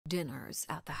dinners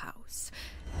at the house.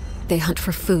 They hunt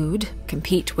for food,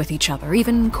 compete with each other,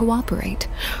 even cooperate.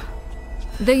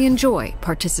 They enjoy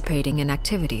participating in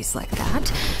activities like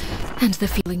that, and the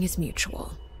feeling is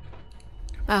mutual.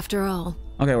 After all,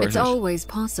 it's always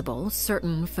possible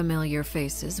certain familiar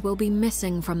faces will be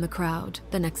missing from the crowd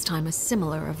the next time a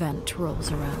similar event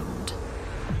rolls around.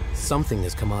 Something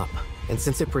has come up, and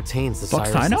since it pertains to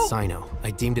Cyrus and Cyno,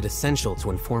 I deemed it essential to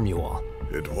inform you all.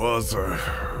 It was a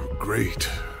great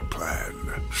plan,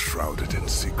 shrouded in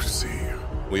secrecy.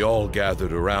 We all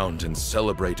gathered around and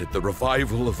celebrated the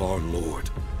revival of our Lord.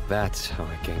 That's how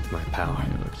I gained my power.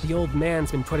 The old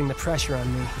man's been putting the pressure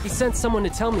on me. He sent someone to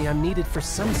tell me I'm needed for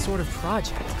some sort of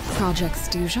project. Project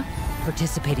Stuja?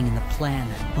 Participating in the plan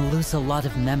will lose a lot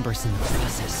of members in the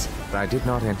process. I did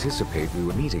not anticipate we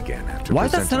would meet again after. Why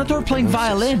is that senator playing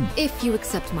violin? If you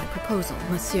accept my proposal,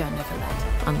 Monsieur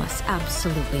Neverlet, unless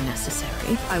absolutely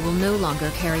necessary, I will no longer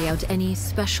carry out any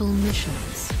special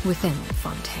missions within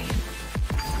Fontaine.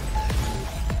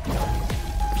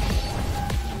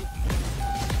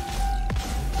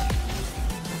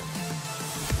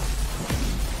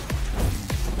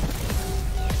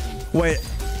 Wait.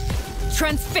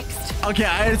 Transfixed. Okay,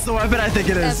 it's the weapon I think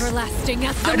it is. Everlasting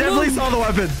as the I definitely moon. saw the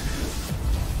weapon.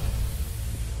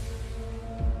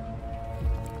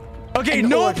 Okay,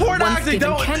 no port acting.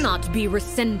 Cannot be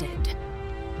rescinded.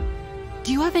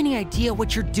 Do you have any idea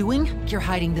what you're doing? You're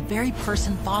hiding the very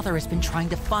person Father has been trying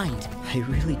to find. I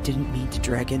really didn't mean to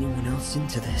drag anyone else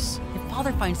into this. If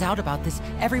Father finds out about this,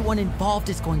 everyone involved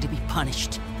is going to be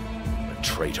punished. A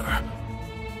traitor.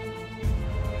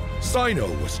 Cyno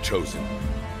was chosen,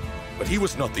 but he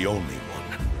was not the only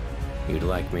one. You'd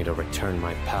like me to return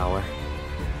my power?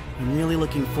 I'm really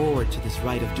looking forward to this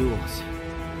rite of duels.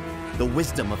 The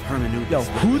wisdom of hermeneutics. Yo,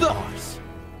 who the...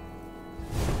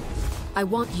 I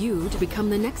want you to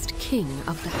become the next king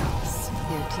of the house.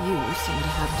 Yet you seem to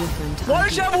have different Why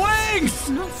does she have wings?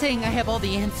 I'm not saying I have all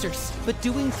the answers, but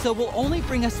doing so will only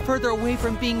bring us further away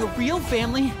from being a real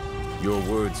family. Your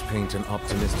words paint an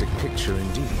optimistic picture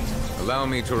indeed. Allow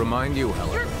me to remind you,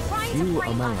 however, few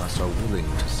among us are willing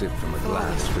to sip from a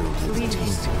glass filled with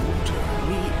tainted water.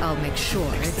 I'll make sure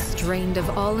it's drained of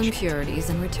all impurities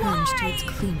and returned to its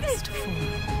cleanest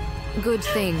form. Good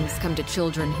things come to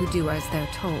children who do as they're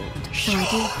told, so I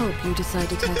do hope you decide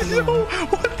to tag along.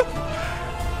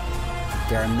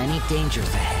 There are many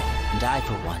dangers ahead, and I,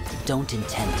 for one, don't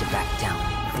intend to back down.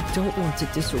 I don't want to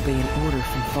disobey an order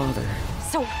from Father.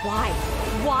 So why?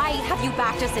 Why have you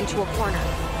backed us into a corner?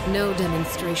 No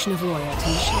demonstration of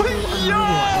loyalty shall go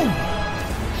unrewarded,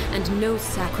 and no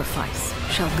sacrifice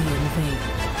shall be in vain.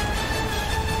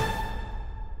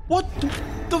 What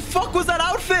the fuck was that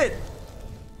outfit?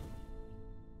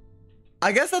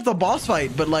 I guess that's a boss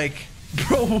fight, but like,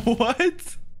 bro,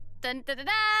 what? Dun, dun, dun,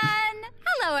 dun.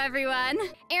 Hello, everyone.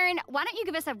 Aaron, why don't you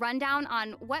give us a rundown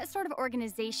on what sort of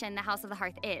organization the House of the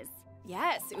Hearth is?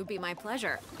 Yes, it would be my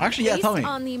pleasure. Actually, yeah, tell me. Based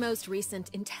on the most recent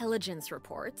intelligence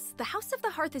reports, the House of the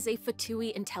Hearth is a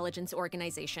Fatui intelligence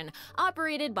organization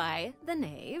operated by the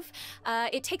Knave.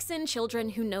 It takes in children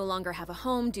who no longer have a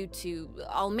home due to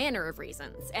all manner of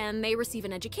reasons, and they receive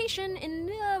an education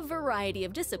in a variety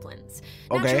of disciplines.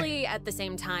 Okay. Naturally, at the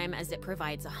same time as it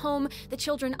provides a home, the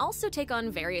children also take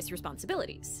on various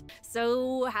responsibilities.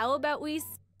 So how about we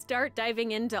start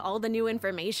diving into all the new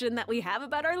information that we have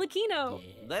about ARLECCCHINO?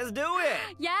 Let's do it!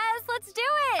 Yes, let's do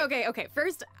it! Okay,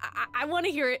 first, I want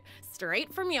to hear it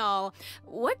straight from y'all.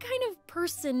 What kind of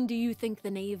person do you think the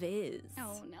Knave is?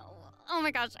 Oh, no. Oh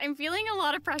my gosh, I'm feeling a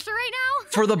lot of pressure right now.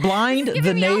 For the blind,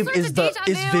 the Knave is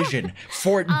vision.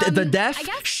 For the deaf,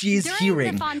 she's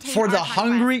hearing. For the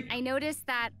hungry... I noticed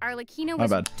that ARLECCCCHINO My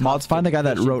was... bad. Mods, find the guy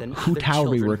that wrote Who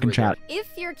Towery work in chat.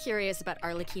 If you're curious about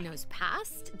ARLECCCCHINO's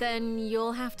past, then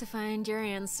you'll have to find your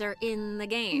answer in the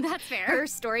game. That's fair. Her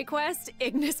story quest,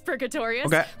 Ignis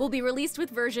Purgatorius, will be released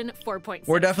with version 4.6.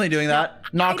 We're definitely doing that.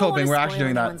 Not coping, we're actually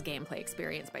doing that. I don't want to spoil anyone's gameplay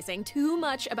experience by saying too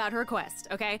much about her quest,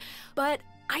 okay? But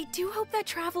I do hope that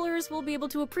travelers will be able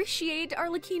to appreciate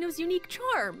ARLECCCCHINO's unique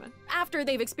charm after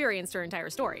they've experienced her entire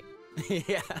story.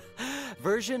 Yeah.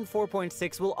 Version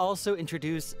 4.6 will also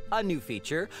introduce a new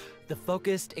feature, the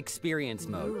Focused Experience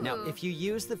Mode. Now, if you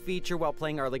use the feature while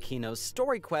playing ARLECCCCHINO's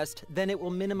story quest, then it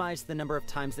will minimize the number of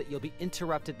times that you'll be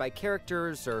interrupted by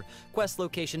characters or quest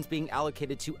locations being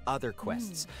allocated to other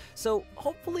quests. So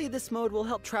hopefully this mode will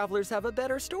help travelers have a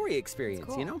better story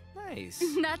experience, you know? Nice.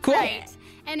 That's right.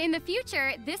 And in the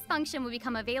future, this function will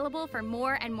become available for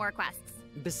more and more quests.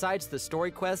 Besides the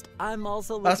story quest, I'm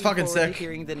also That's looking fucking forward sick. to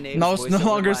hearing the name. No, it's no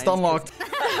longer unlocked.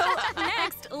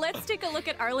 Next, let's take a look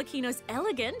at ARLECCCCHINO's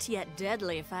elegant yet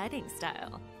deadly fighting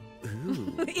style.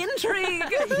 Ooh. Intrigue!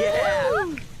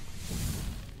 Yeah!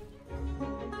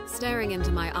 Staring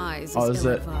into my eyes is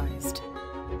ill-advised.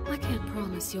 I can't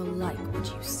promise you'll like what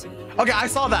you see. Okay, I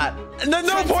saw that. No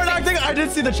point acting. I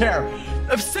did see the chair.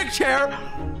 A sick chair.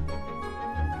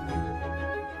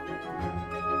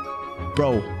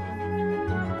 Bro.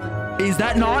 Is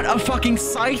that not a fucking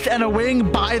scythe and a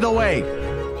wing, by the way?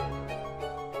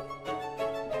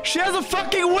 She has a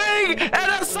fucking wing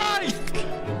and a scythe!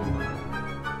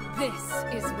 This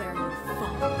is where you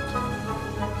fall.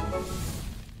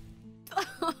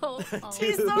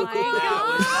 She's so cool.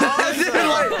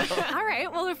 All right,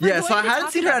 well, if we're so I hadn't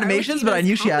seen her animations, but I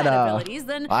knew she had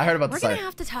then I heard about the we're scythe. gonna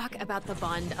have to talk about the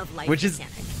Bond of Life Which is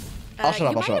mechanic. I'll shut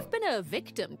up, You I'll shut might up. have been a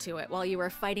victim to it while you were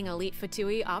fighting elite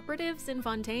Fatui operatives in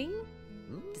Fontaine.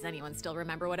 Does anyone still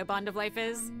remember what a Bond of Life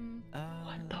is?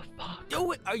 What the fuck?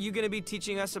 Oh, are you gonna be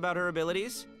teaching us about her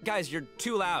abilities? Guys, you're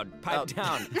too loud. Pipe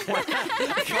down.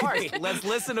 Sorry, let's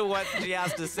listen to what she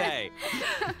has to say.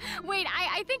 Wait,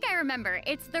 I think I remember.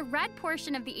 It's the red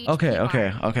portion of the HP Okay, bar.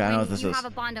 okay, I know what this When you is. have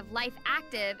a Bond of Life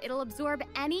active, it'll absorb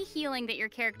any healing that your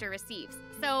character receives.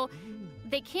 So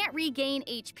they can't regain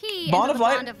HP Bond until of the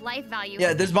Life- Bond of Life value. Yeah,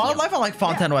 has there's been Bond of healed. Life on like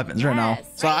Fontaine weapons right now.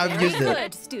 So I've Very used it.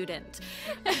 good, student.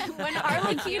 When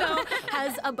ARLECCCHINO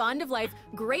has a Bond of Life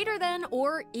greater than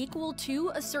or equal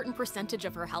to a certain percentage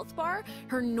of her health bar,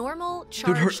 her normal,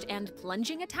 charged, and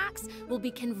plunging attacks will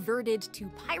be converted to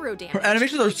pyro damage. Her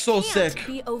animations are so Can't sick.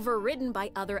 be overridden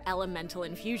by other elemental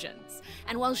infusions.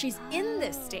 And while she's in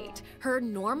this state, her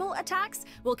normal attacks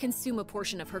will consume a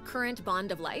portion of her current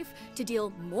Bond of Life to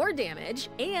deal more damage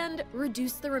and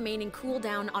reduce the remaining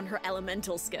cooldown on her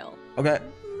elemental skill. Okay.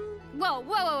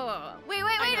 Whoa. Wait a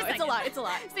second. It's a lot, it's a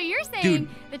lot. So you're saying Dude,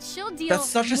 that she'll deal that's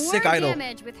such a more sick idol.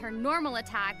 damage with her normal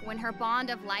attack when her Bond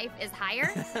of Life is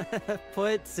higher?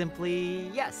 Put simply,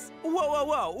 yes.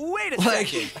 Whoa, wait a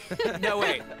second. No,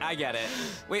 wait, I get it.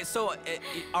 Wait, so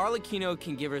ARLECCCCHINO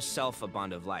can give herself a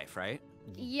Bond of Life, right?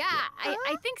 Yeah,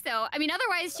 I think so. I mean,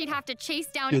 otherwise she'd have to chase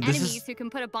down Dude, this enemies is- who can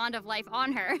put a Bond of Life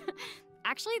on her.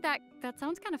 Actually, that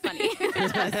sounds kind of funny.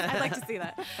 I'd like to see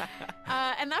that.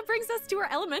 And that brings us to our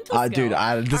elemental skill. Dude,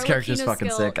 this character is ARLECCCCHINO's fucking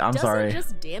skill sick. I'm sorry. doesn't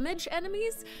just damage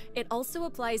enemies, it also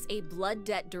applies a blood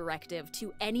debt directive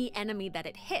to any enemy that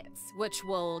it hits, which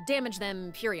will damage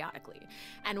them periodically.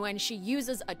 And when she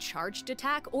uses a charged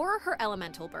attack or her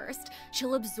elemental burst,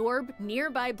 she'll absorb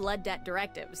nearby blood debt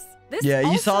directives. This Yeah,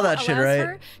 you saw also that shit, allows right?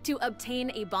 her to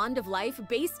obtain a Bond of Life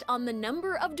based on the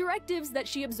number of directives that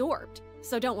she absorbed.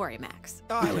 So don't worry, Max.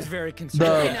 Oh, I was very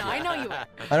concerned. I know you were.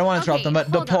 I don't want to interrupt them,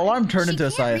 but the polearm turned into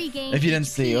a scythe. If you didn't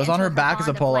see, it was on her back as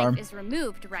a polearm. Is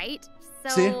removed, right? So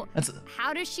See? That's-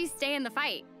 how does she stay in the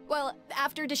fight? Well,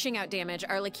 after dishing out damage,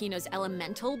 ARLECCCCHINO's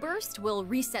elemental burst will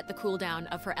reset the cooldown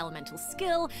of her elemental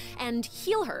skill and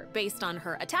heal her based on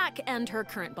her attack and her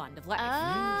current Bond of Life.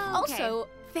 Oh, okay. Also,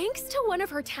 thanks to one of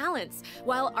her talents,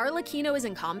 while ARLECCCCHINO is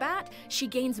in combat, she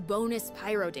gains bonus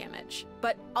pyro damage,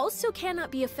 but also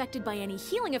cannot be affected by any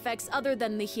healing effects other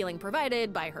than the healing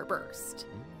provided by her burst.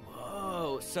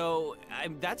 Whoa, so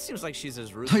that seems like she's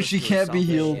as ruthless She to can't be herself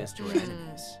healed. as she is to her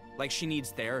enemies. Like she needs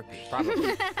therapy,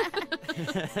 probably.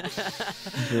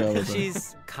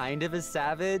 She's kind of a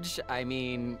savage. I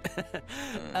mean,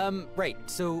 right.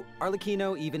 So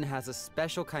ARLECCCCHINO even has a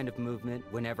special kind of movement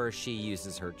whenever she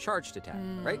uses her charged attack,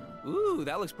 right? Ooh,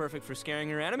 that looks perfect for scaring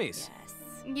her enemies.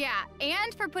 Yeah,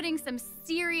 and for putting some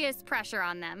serious pressure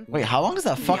on them. Wait, how long does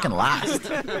that fucking last?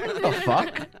 What the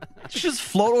fuck? Just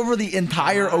float over the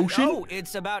entire ocean? Oh,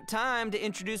 it's about time to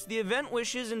introduce the event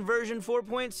wishes in version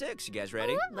 4.6. You guys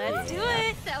ready? Let's do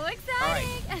it. So exciting. All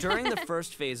right. During the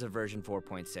first phase of version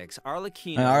 4.6,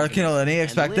 ARLECCCCHINO And ARLECCCCHINO, Lenny, and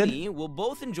expected. Lenny will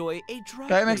both enjoy a drop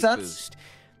Okay, makes rate sense. boost.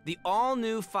 The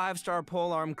all-new 5-star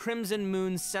polearm Crimson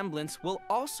Moon Semblance will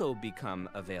also become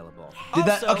available. Did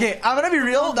that? Also, Okay, I'm gonna be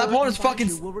real. That polearm is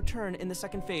fucking. will return in the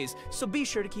second phase, so be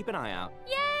sure to keep an eye out.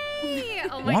 Yay!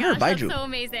 Oh my Water gosh, that's Baiju. so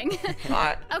amazing.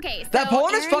 Okay, so That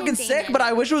polearm is Aaron fucking and sick, Damon, but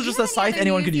I wish it was just a scythe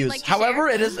anyone could use. However,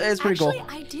 it's pretty cool.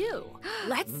 Actually, I do.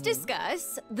 Let's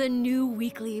discuss the new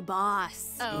weekly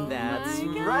boss. Oh That's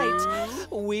right.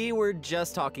 We were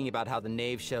just talking about how the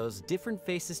knave shows different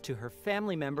faces to her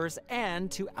family members and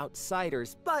to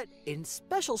outsiders, but in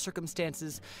special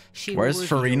circumstances, she Where's will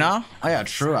reveal- Farina? Oh yeah,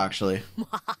 true actually.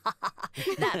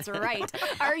 That's right.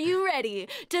 Are you ready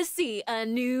to see a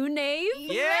new knave?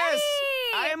 Yes,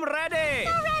 I am ready.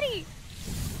 So ready.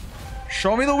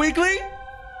 Show me the weekly.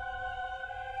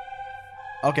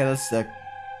 Okay, that's sick.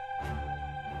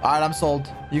 All right, I'm sold.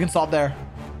 You can stop there.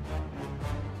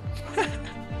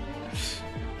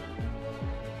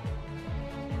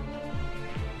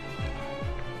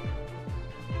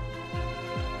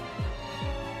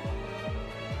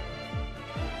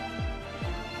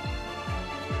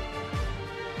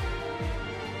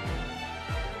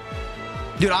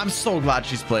 Dude, I'm so glad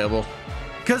she's playable.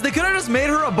 Because they could have just made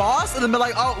her a boss and then been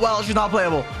like, oh, well, she's not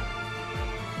playable.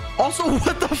 Also,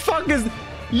 what the fuck is...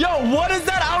 Yo, what is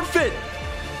that outfit?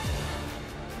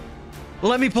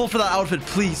 Let me pull for that outfit,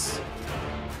 please.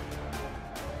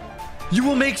 You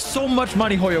will make so much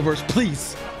money, Hoyoverse,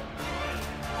 please.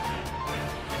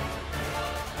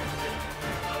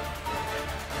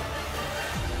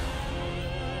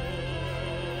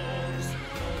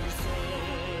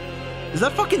 Is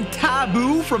that fucking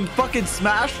Taboo from fucking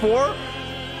Smash 4?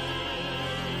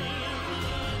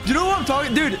 Do you know what I'm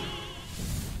talking? Dude,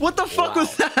 what the fuck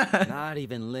was that? Not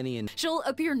even Linny. She'll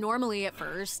appear normally at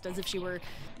first, as if she were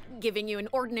giving you an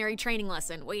ordinary training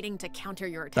lesson, waiting to counter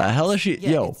your attacks. The hell is she? Yeah,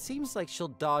 Yo. It seems like she'll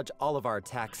dodge all of our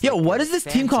attacks. Yo, like what is this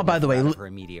team called, by the way? Her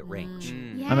immediate range.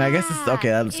 Yeah. I mean, I guess it's okay.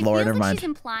 That's It lower. feels Never like mind. She's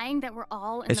implying that we're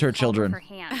all in It's the her palm children. Of her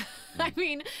hand. I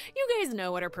mean, you guys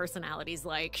know what her personality's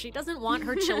like. She doesn't want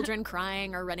her children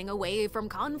crying or running away from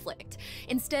conflict.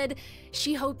 Instead,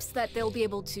 she hopes that they'll be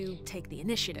able to take the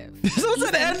initiative. This was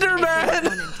an Enderman!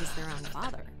 Opponent is their own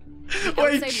father.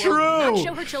 Wait, Outside world will true. not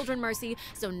show her children mercy,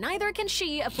 so neither can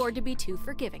she afford to be too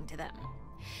forgiving to them.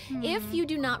 If you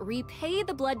do not repay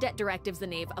the blood debt directives the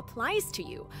Knave applies to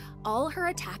you, all her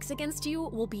attacks against you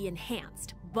will be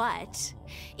enhanced. But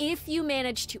if you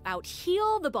manage to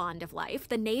out-heal the Bond of Life,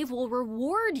 the Knave will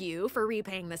reward you for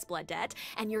repaying this blood debt,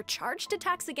 and your charged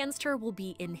attacks against her will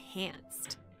be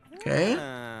enhanced. Okay.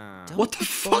 What the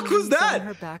fuck was that?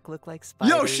 Her back look like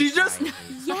Yo, she just...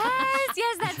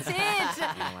 Yes, that's it.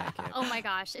 Oh my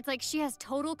gosh, it's like she has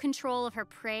total control of her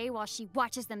prey while she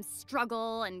watches them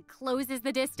struggle and closes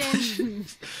the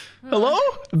distance. Hello?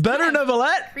 Better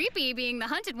Nevelette? Creepy being the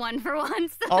hunted one for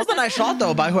once. That was a nice shot,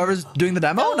 though, by whoever's doing the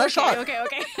demo. Nice shot. Okay.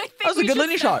 I think That was a we good should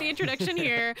linear stop shot. the introduction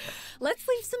here. Let's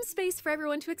leave some space for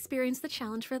everyone to experience the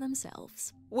challenge for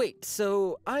themselves. Wait,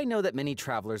 so I know that many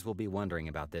travelers will be wondering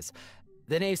about this.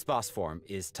 The Knave's boss form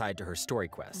is tied to her story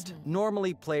quest.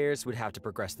 Normally, players would have to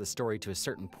progress the story to a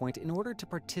certain point in order to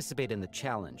participate in the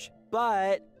challenge.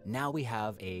 But now we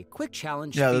have a quick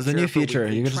challenge Yeah, there's a new for feature.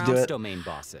 weekly You can just do Trounce it. domain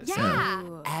bosses.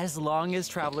 Yeah. As long as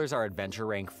travelers are adventure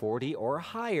rank 40 or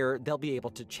higher, they'll be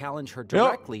able to challenge her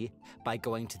directly by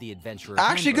going to the adventurer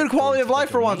Actually, handbook, good quality going of to the life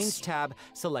for domains once. tab,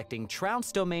 selecting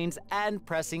Trounce domains, and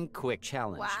pressing quick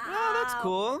challenge. Oh, that's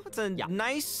cool. It's a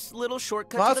nice little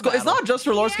shortcut Well, to that's the cool. It's battle. not just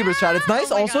for lore skippers, chat. It's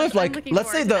nice also if, like, let's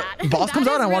say the boss comes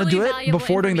out and I want to do it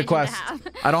before doing the quest.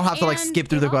 I don't have to, like, skip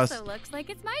through the quest. It also looks like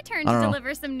it's my turn I to don't know.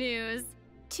 deliver some news.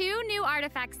 2 new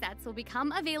artifact sets will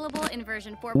become available in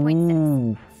version 4.6.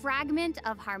 Ooh. Fragment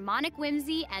of Harmonic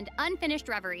Whimsy and Unfinished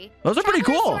Reverie. Those are pretty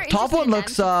Travelers who cool. are Top one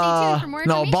looks, interested in them should stay tuned for more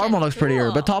no, information. bottom one looks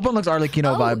prettier, but top one looks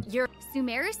Arlecchino vibe.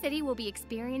 Sumeru City will be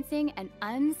experiencing an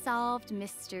unsolved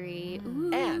mystery.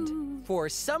 Ooh. And for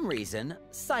some reason,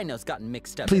 Sino's gotten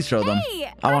mixed up. Please show them.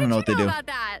 Hey, I want to know what they do. about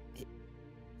that?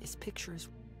 His picture is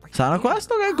Sino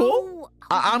Quest? Okay, cool.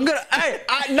 I'm gonna, hey,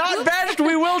 not benched,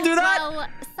 we will do that. Well,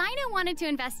 Sino wanted to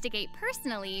investigate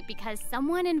personally because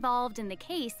someone involved in the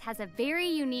case has a very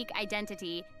unique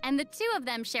identity, and the two of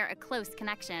them share a close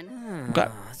connection. Okay.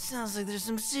 Sounds like there's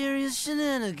some serious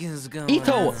shenanigans going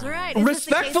Ito, on. That's right. Is this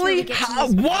the case where respectfully, we get to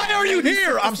use why are you buttons here?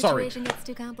 if the I'm sorry. situation gets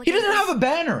too He complicated? doesn't have a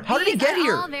banner. How did he These get are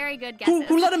here? all very good guesses.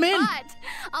 Who let him in? But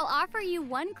I'll offer you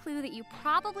one clue that you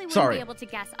probably wouldn't Sorry. be able to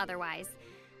guess otherwise.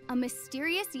 A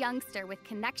mysterious youngster with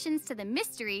connections to the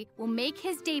mystery will make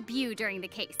his debut during the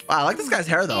case. Wow, I like this guy's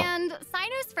hair, though. And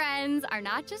Sino's friends are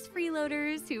not just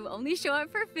freeloaders who only show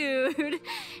up for food.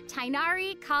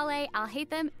 Tainari, Kale,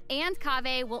 Alhaitham, and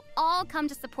Kaveh will all come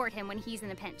to support him when he's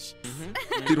in a pinch.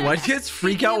 Dude, why do you guys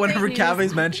freak out whenever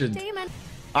Kave's mentioned?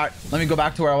 All right, let me go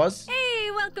back to where I was. Hey,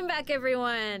 welcome back,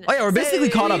 everyone. Oh, yeah, we're basically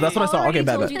caught up. That's what I saw. Already Okay,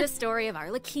 bad, told bad. you the story of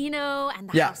Arlecchino and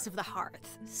the Yeah. House of the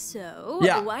Hearth. So,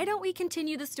 Yeah. why don't we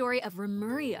continue the story of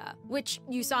Remuria, which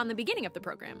you saw in the beginning of the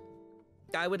program?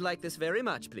 I would like this very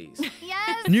much, please.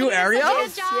 Yes. New area?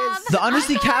 The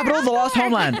undersea capital, the lost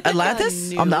homeland.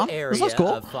 Atlantis? A I'm new down. area This looks cool.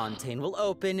 of Fontaine will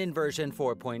open in version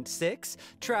 4.6.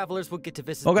 Travelers will get to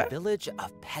visit Okay. the village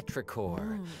of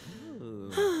Petrichor.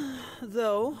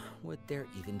 Though, would there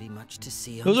even be much to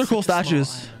see on Those are cool such a small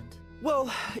statues. island?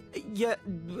 Well, yeah,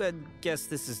 I guess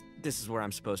this is where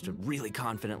I'm supposed to really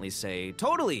confidently say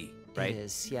totally, right? It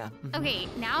is, yeah. Okay,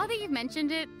 now that you've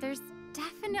mentioned it, there's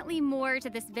definitely more to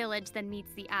this village than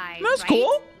meets the eye. That's right?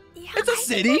 cool. Yeah, It's a I think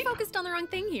city. we're focused on the wrong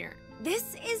thing here.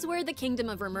 This is where the kingdom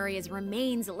of Remuria's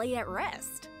remains lay at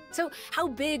rest. So, how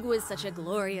big was such a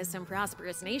glorious and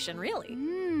prosperous nation, really?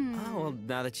 Oh, well,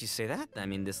 now that you say that, I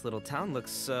mean, this little town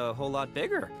looks a whole lot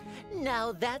bigger.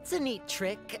 Now that's a neat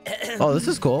trick. Oh, this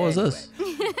is cool. What is this?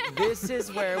 This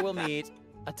is where we'll meet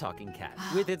a talking cat.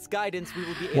 With its guidance, we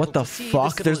will be able What the to see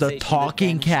fuck? the There's a civilization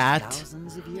talking that cat?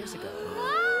 thousands of years ago.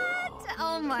 What?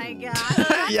 Oh my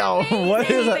god. Yo, what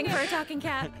is Anything that? for a talking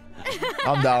cat.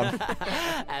 I'm down.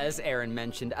 As Aaron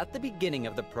mentioned at the beginning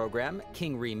of the program,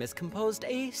 King Remus composed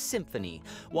a symphony,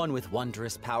 one with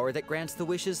wondrous power that grants the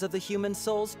wishes of the human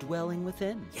souls dwelling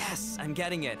within. Yes, I'm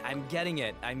getting it. I'm getting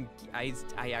it. I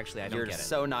actually, I don't You're get it.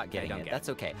 so not getting I don't it. get That's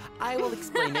okay. I will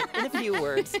explain it in a few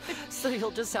words, so you'll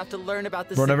just have to learn about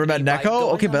the Bro, never met symphony by Neko?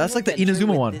 going Okay, but on that's an like the adventure Inazuma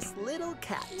with one. This little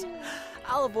cat.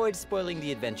 I'll avoid spoiling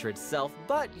the adventure itself,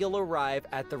 but you'll arrive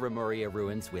at the Remuria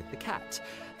ruins with the cat.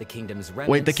 The kingdom's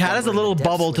remnants. Wait, the cat has a slumber in the little depths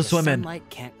bubble where to the swim in. sunlight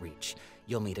can't reach.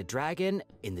 You'll meet a dragon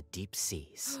in the deep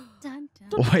seas. Dun,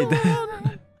 dun,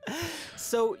 Wait,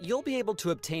 So you'll be able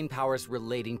to obtain powers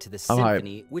relating to the I'm hyped.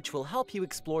 symphony, which will help you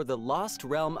explore the lost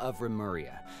realm of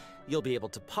Remuria. You'll be able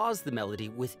to pause the melody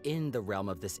within the realm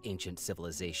of this ancient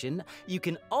civilization. You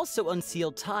can also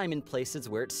unseal time in places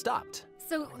where it stopped.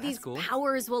 So these cool.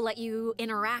 powers will let you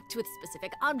interact with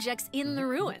specific objects in the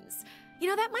ruins. You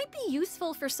know, that might be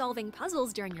useful for solving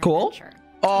puzzles during your Cool. adventure.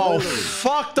 Oh, Totally.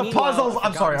 fuck the Meanwhile, puzzles.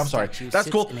 I'm sorry. Forgotten I'm sorry. Statue That's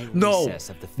sits cool. in a No. recess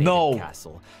of the fated No.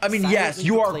 castle, I mean, yes, silently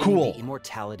you are proclaiming cool. The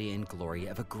immortality and glory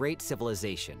of a great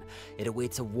civilization. It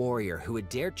awaits a warrior who would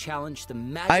dare challenge the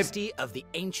majesty of the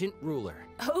ancient ruler.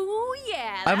 Oh,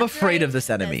 yeah. I'm that's afraid right. of this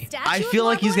The enemy. statue I of feel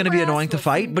like he's Lord going to be Brass annoying to will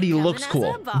fight, soon but he come looks in as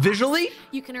cool. a boss. Visually,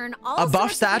 You can earn all a buff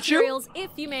sorts of statue? materials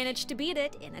if you manage to beat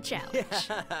it in a challenge.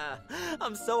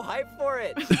 I'm so hyped for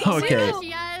it. Okay.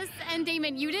 Yes, and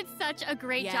Damon, you did such a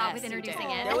great job with Yes, you introducing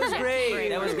did. it. That was great.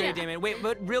 That was Yeah. great, Damon. Wait,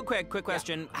 but real quick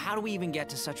question. How do we even get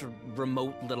to such a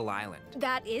remote little island?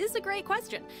 That is a great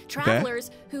question.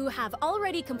 Travelers who have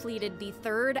already completed the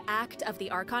third act of the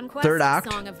Archon quest, Third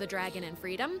act? Song of the Dragon and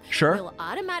Freedom, Sure. will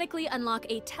automatically unlock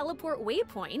a teleport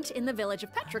waypoint in the village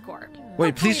of Petrichor.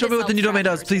 Wait, please show me what the new domain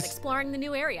does, please. Exploring the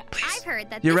new area. I've heard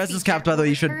that Your this residence feature capped, by the way,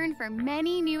 you will should- return for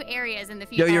many new areas in the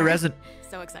future. Yo, your resident.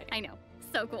 So exciting. I know.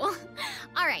 So cool.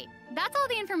 All right, that's all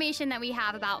the information that we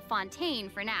have about Fontaine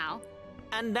for now.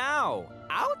 And now,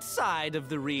 outside of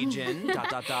the region, ...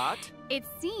 It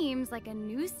seems like a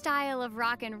new style of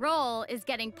rock and roll is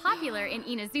getting popular in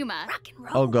Inazuma. Rock and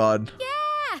roll. Oh, God.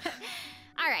 Yeah!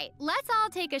 All right, let's all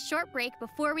take a short break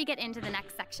before we get into the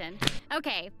next section.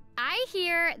 Okay, I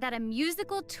hear that a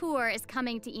musical tour is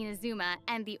coming to Inazuma,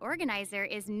 and the organizer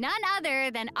is none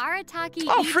other than Arataki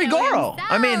Oh, Ito Frigoro.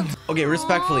 I mean, himself. okay,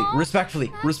 respectfully, Aw, respectfully,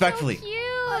 that's respectfully, So cute.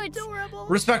 Adorable.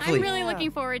 respectfully. I'm really looking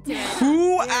forward to it.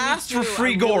 Who Yeah, me asked for too. I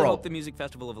really Frigoro? hope the Music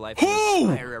Festival of Life Who? will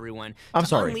inspire everyone I'm to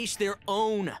sorry. unleash their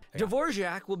own.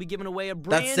 Dvorak will be giving away a That's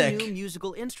brand sick. new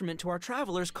musical instrument to our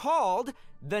travelers called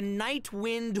the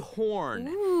Nightwind Horn.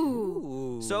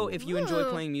 Ooh. So if you enjoy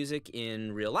Ooh. playing music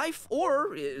in real life,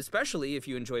 or especially if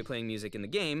you enjoy playing music in the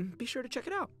game, be sure to check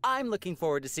it out. I'm looking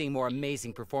forward to seeing more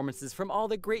amazing performances from all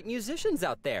the great musicians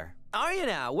out there. Are you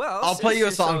now? Well, I'll since play you a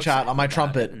you're so song, chat, on my excited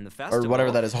about trumpet, it in the or festival,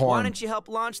 whatever that is, Why horn. don't you help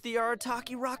launch the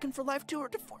Arataki Rockin' for Life tour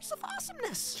to Force of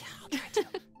Awesomeness? Yeah, I'll try to.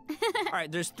 All right,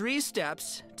 there's 3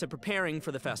 steps to preparing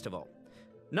for the festival.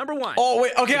 Number 1. Oh,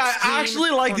 wait, okay, I Extreme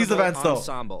actually like these Carnival events, though.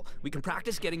 Ensemble. We can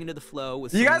practice getting into the flow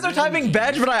with You some guys are typing wind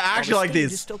veg, but I while the actually like stage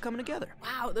these. is still coming together.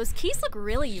 Wow, those keys look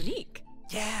really unique.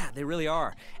 Yeah, they really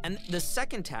are. And the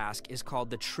second task is called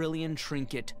the Trillion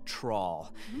Trinket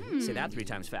Trawl. Say that 3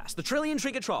 times fast. The Trillion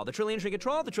Trinket Trawl, the Trillion Trinket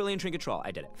Trawl, the Trillion Trinket Trawl.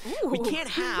 I did it. We can't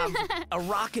have a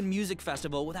rockin' music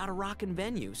festival without a rockin'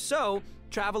 venue. So,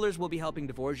 travelers will be helping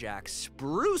Dvorak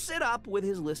spruce it up with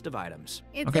his list of items.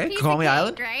 It's Okay, a piece Call of Me cake,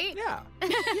 Island? right? Yeah.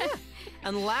 Yeah.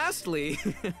 And lastly,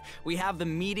 we have the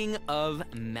Meeting of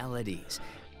Melodies.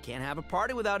 Can't have a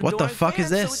party without What the adoring fuck is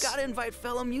fans, this? So we gotta invite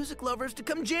fellow music lovers to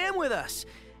come jam with us.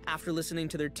 After listening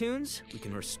to their tunes, we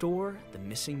can restore the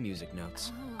missing music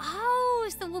notes. Oh,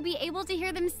 so we'll be able to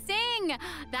hear them sing.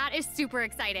 That is super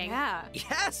exciting. Yeah.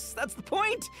 Yes, that's the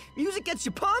point. Music gets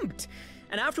you pumped.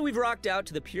 And after we've rocked out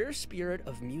to the pure spirit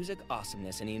of music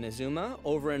awesomeness in Inazuma,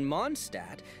 over in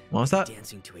Mondstadt, What's that?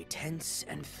 dancing to a tense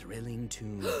and thrilling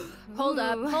tune. Hold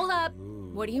up, hold up.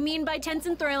 What do you mean by tense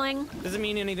and thrilling? Does it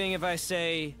mean anything if I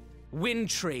say Wind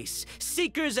Trace,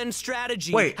 Seekers and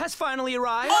Strategy Wait. has finally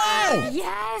arrived? Oh!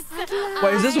 Yes.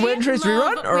 Wait, is this I Wind Trace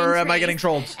love rerun, or Wind am I Trace. getting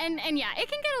trolled? And yeah, it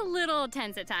can get a little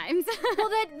tense at times. Well,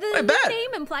 I the bet.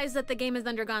 name implies that the game has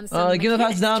undergone some Game of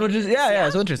mechanics Hands Down, which is, yeah,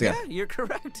 so interesting. Yeah, you're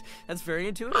correct. That's very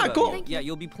intuitive. Ah, of cool. you. Yeah,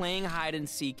 you'll be playing hide and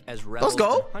seek as rebels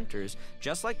go. and hunters,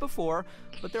 just like before,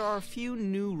 but there are a few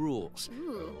new rules.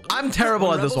 I'm terrible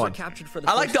When at this rebels are one. captured for the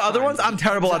I like first the other time, ones, I'm they'll be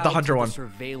terrible at the exiled hunter to one.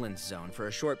 Surveillance zone for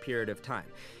a short period of time.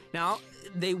 Now,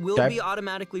 they will Okay. be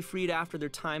automatically freed after their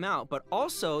time out, but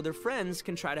also their friends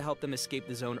can try to help them escape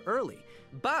the zone early.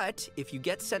 But if you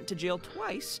get sent to jail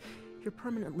twice, you're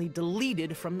permanently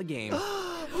deleted from the game.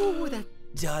 Ooh, that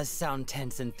does sound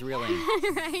tense and thrilling.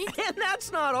 Right? And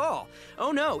that's not all.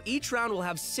 Oh no, each round will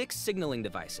have 6 signaling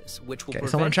devices, which will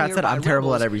prevent someone in chat said nearby I'm terrible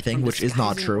at rebels everything, from which is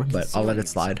not disguising true, or but I'll let it concealing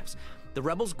slide. themselves. The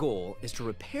rebels' goal is to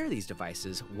repair these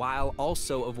devices while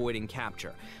also avoiding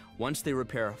capture. Once they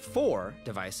repair 4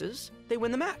 devices, they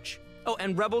win the match. Oh,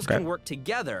 and rebels can work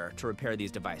together to repair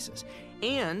these devices.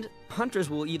 And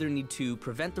hunters will either need to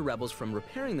prevent the rebels from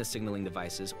repairing the signaling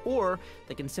devices, or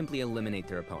they can simply eliminate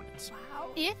their opponents.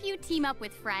 If you team up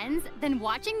with friends, then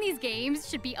watching these games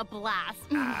should be a blast.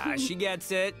 She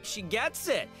gets it. She gets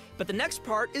it. But the next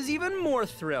part is even more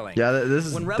thrilling. Yeah, this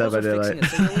is when rebels are Dead by fixing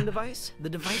Daylight. a signaling device, the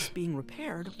device being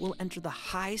repaired will enter the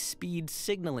high-speed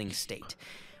signaling state.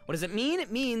 What does it mean?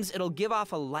 It means it'll give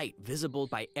off a light visible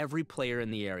by every player in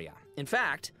the area. In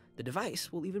fact, the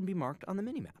device will even be marked on the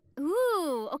minimap.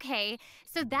 Ooh, okay.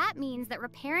 So that means that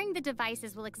repairing the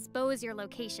devices will expose your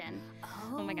location.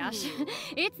 Oh my gosh.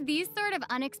 It's these sort of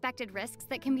unexpected risks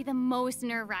that can be the most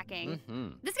nerve-wracking.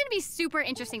 This is gonna be super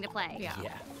interesting to play. Yeah.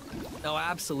 Oh,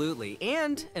 absolutely.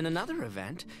 And in another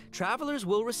event, travelers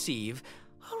will receive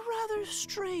a rather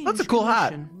strange That's a cool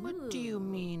hat. mission. What do you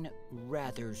mean,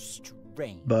 rather strange?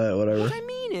 But whatever. What I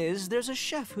mean is, there's a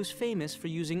chef who's famous for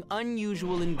using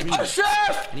unusual ingredients. A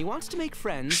chef! And he wants to make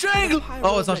friends. Shang!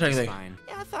 Oh, it's not Shang Tsung.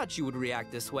 Yeah, I thought you would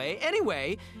react this way.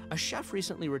 Anyway, a chef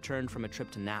recently returned from a trip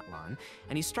to Natlon,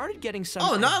 and he started getting some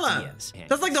ideas.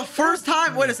 That's like the first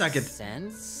time. Wait a second.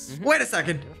 Wait a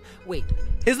second. Wait.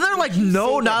 Isn't there like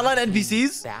no Natlon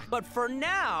NPCs? But for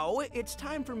now, it's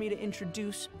time for me to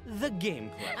introduce the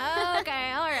gameplay.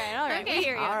 Okay, all right. Okay. We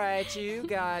hear you. All right, you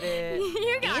got it.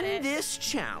 You got In it. this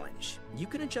challenge, you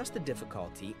can adjust the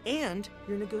difficulty and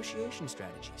your negotiation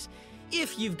strategies.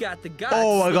 If you've got the guts.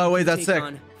 Oh my god, wait, you that's take sick.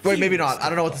 on Wait, maybe fierce not. I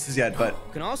don't know what this is yet, but.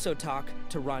 You can also talk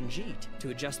to Ranjit to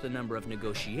adjust the number of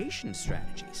negotiation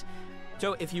strategies.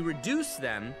 So if you reduce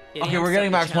them, it Okay, we're amps getting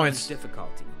up the max challenge points.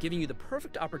 difficulty, giving you the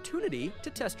perfect opportunity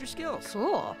to test your skills.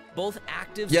 Cool. Both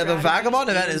active Yeah, the strategies Vagabond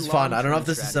event and is fun. I don't know if long-term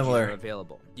this is strategies similar. are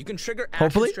available. You can trigger active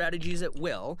Hopefully. strategies at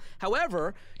will.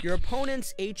 However, your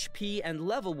opponent's HP and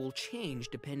level will change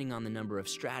depending on the number of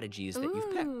strategies that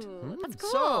you've picked. That's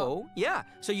cool. So, yeah.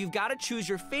 So you've got to choose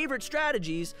your favorite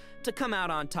strategies to come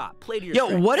out on top. Play to your Yo,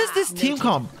 strengths. what is this team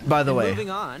comp, by the And way? Moving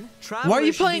on, Why are you travelers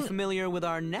should playing? be familiar with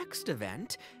our next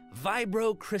event,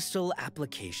 Vibro Crystal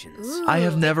Applications. I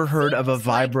have never heard of a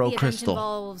vibro The crystal. event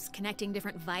involves connecting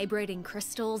different vibrating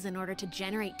crystals in order to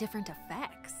generate different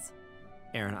effects.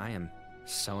 Aaron, I am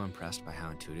so impressed by how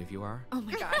intuitive you are. Oh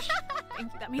my gosh.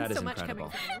 Thank you. That means That is so much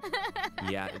incredible. coming from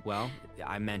you. Yeah, well,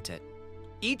 I meant it.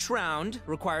 Each round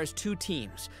requires 2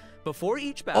 teams. Before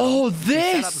each battle, Oh, you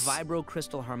set up this! Vibro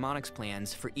Crystal Harmonics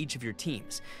plans for each of your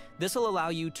teams. This will allow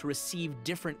you to receive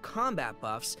different combat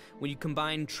buffs when you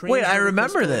combine Wait, I transmitter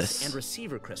remember crystals this. and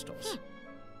receiver crystals.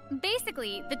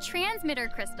 Basically, the transmitter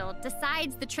crystal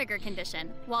decides the trigger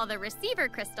condition, while the receiver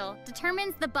crystal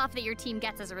determines the buff that your team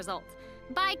gets as a result.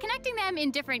 By connecting them in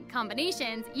different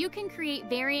combinations, you can create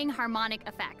varying harmonic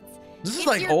effects. This is It's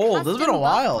like your old. This has been a custom buff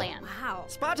while. plan. Wow.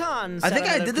 Spot on. I think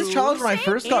I Sarah did this Cruz. challenge when I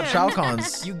first got And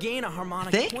Chalcons. You gain a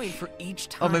harmonic Think? point for each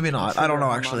time. Oh, maybe you not. trigger I don't know, a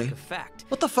harmonic actually. Effect.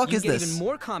 What the fuck you is get this? even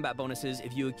more combat bonuses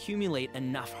if you accumulate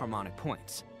enough harmonic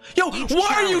points. Yo, Each why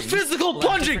are you challenge physical will have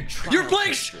plunging? different You're trial playing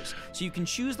textures, so you can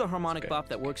choose the harmonic buff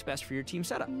that works best for your team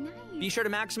setup. Be sure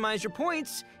to maximize your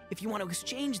points if you want to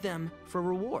exchange them for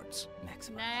rewards.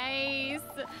 Nice.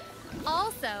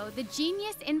 Also, the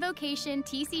Genius Invocation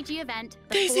TCG event.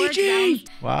 The TCG! Forge Realms-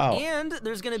 Wow. And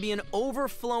there's going to be an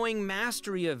overflowing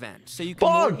mastery event, so you can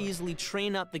more easily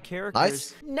train up the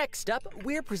characters. Next up,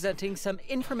 we're presenting some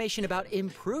information about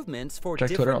improvements for Check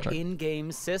Twitter, I'll different check.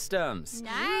 in-game systems.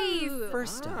 Nice.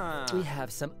 First up, we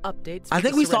have some updates. I for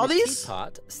think the we saw Serenity these?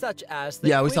 Pot, such as the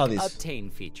Yeah, we quick saw these. obtain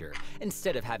feature.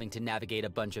 Instead of having to navigate a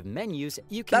bunch of menus,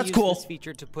 you can That's use cool. this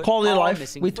feature to put Quality of all life.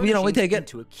 missing We furnishings take it.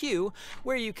 into a queue,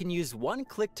 where you can use one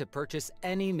click to purchase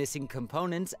any missing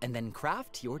components and then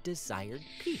craft your desired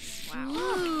piece.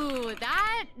 Ooh,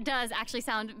 that does actually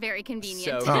sound very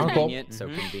convenient. So convenient, so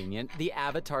convenient. The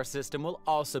avatar system will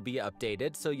also be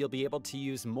updated, so you'll be able to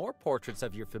use more portraits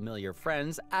of your familiar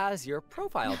friends as your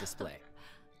profile display.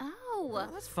 Oh,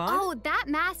 that's fun. Oh, that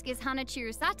mask is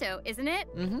Hanachiru Sato, isn't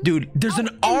it? Dude, there's an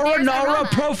there's Aranara Arana.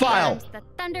 profile. There's the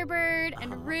Thunderbird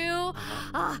and Rue.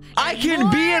 I can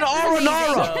be an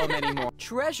Aranara. So many more.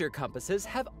 Treasure compasses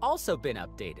have also been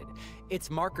updated.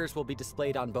 Its markers will be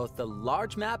displayed on both the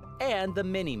large map and the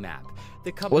mini map.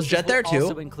 The compasses Jet there will too?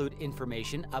 also include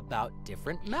information about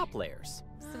different map layers.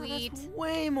 Sweet.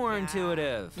 Way more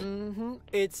intuitive.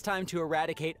 It's time to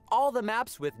eradicate all the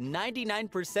maps with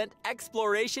 99%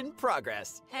 exploration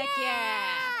progress. Heck yeah!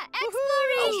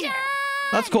 Exploration!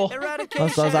 That's cool.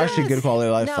 That's actually good quality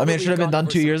of life. I mean, it should have been done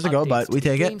 2 years ago, but we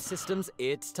take Game it. systems,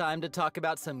 it's time to talk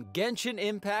about some Genshin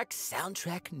Impact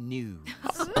soundtrack news.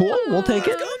 Cool, we'll take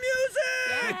it.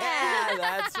 Yeah,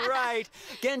 that's right.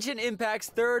 Genshin Impact's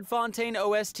third Fontaine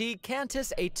OST,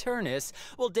 Cantus Aeternus,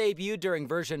 will debut during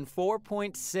version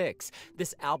 4.6.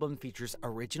 This album features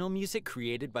original music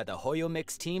created by the Hoyo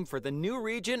Mix team for the new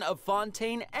region of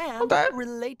Fontaine and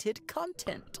related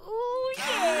content. Ooh,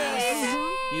 yeah!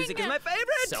 Music is my favorite.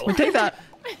 So We take that.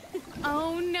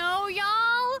 Oh no,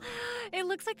 y'all! It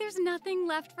looks like there's nothing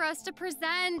left for us to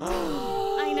present.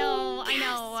 I know.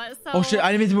 So Oh shit,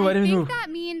 I didn't mean to move, I didn't mean to move. that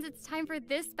means it's time for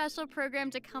this special program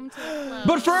to come to a close.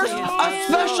 But first, a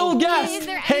special guest. Is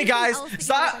there Hey anything guys, else that you'd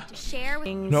stop. like to share with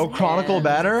No Chronicle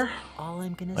banner? all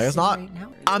I'm gonna I guess say not. right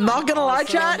now. I'm not gonna lie,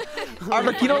 chat.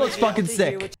 ARLECCCCINO looks fucking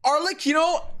sick.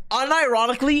 ARLECCCCINO,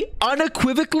 unironically,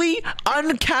 unequivocally,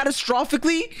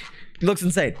 uncatastrophically, looks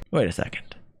insane. Wait a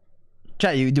second.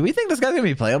 Chat, do we think this guy's gonna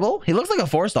be playable? He looks like a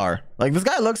 4-star. Like, this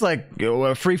guy looks like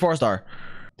a free 4-star.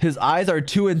 His eyes are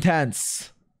too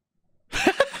intense.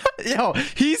 Yo,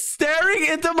 he's staring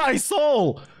into my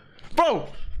soul. Bro,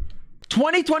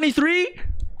 2023?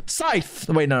 Scythe.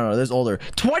 Wait, no, there's older.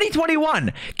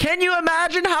 2021. Can you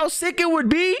imagine how sick it would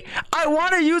be? I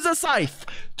want to use a scythe.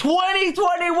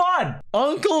 2021.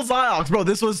 Uncle Ziox. Bro,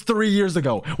 this was 3 years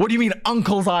ago. What do you mean,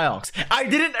 Uncle Ziox? I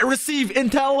didn't receive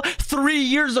intel 3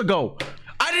 years ago.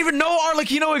 I didn't even know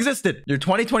ARLECCCCINO existed. Your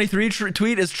 2023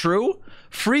 tweet is true?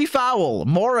 Free fowl,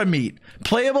 Mora meat,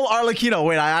 playable ARLECCCCINO.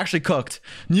 Wait, I actually cooked.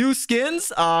 New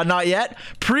skins? Not yet.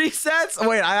 Presets?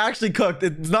 Wait, I actually cooked.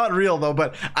 It's not real though,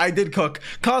 but I did cook.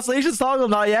 Constellation toggle?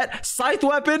 Not yet. Scythe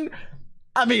weapon?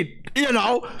 I mean, you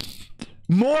know,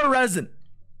 more resin.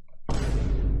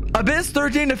 Abyss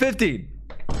 13 to 15.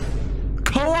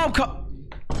 Co-op.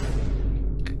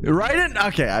 Right in?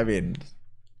 Okay, I mean,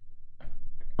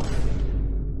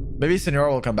 maybe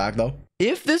Senora will come back though.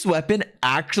 If this weapon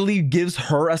actually gives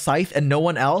her a scythe and no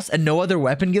one else, and no other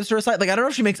weapon gives her a scythe, like, I don't know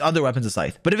if she makes other weapons a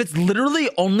scythe, but if it's literally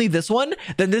only this one,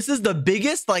 then this is the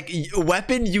biggest like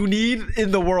weapon you need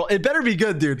in the world. It better be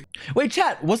good, dude. Wait,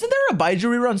 chat, wasn't there a Baiju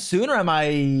rerun soon, or am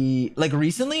I like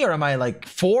recently, or am I like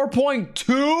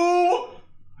 4.2?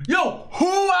 Yo,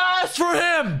 who asked for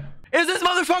him? Is this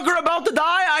motherfucker about to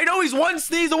die? I know he's one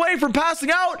sneeze away from passing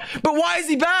out, but why is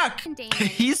he back?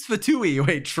 He's Fatui.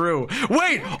 Wait, true.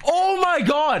 Wait, oh my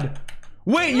god.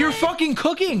 Wait, you're fucking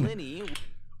cooking.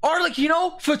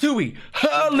 ARLECCCCINO, Fatui.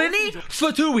 Linny,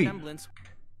 Fatui.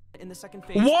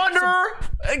 Wander,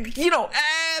 you know,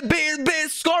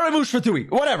 Scaramouche,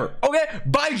 Fatui. Whatever, okay?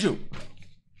 Baiju.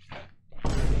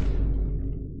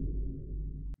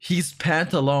 He's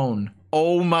Pantalone.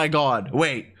 Oh my god.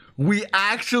 Wait. We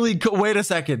actually wait a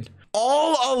second.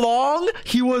 All along,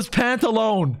 he was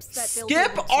Pantalone.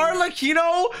 Skip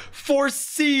ARLECCCCINO for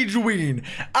Siegeween.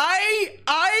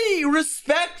 I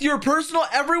respect your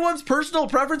everyone's personal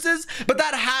preferences, but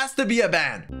that has to be a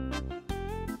ban.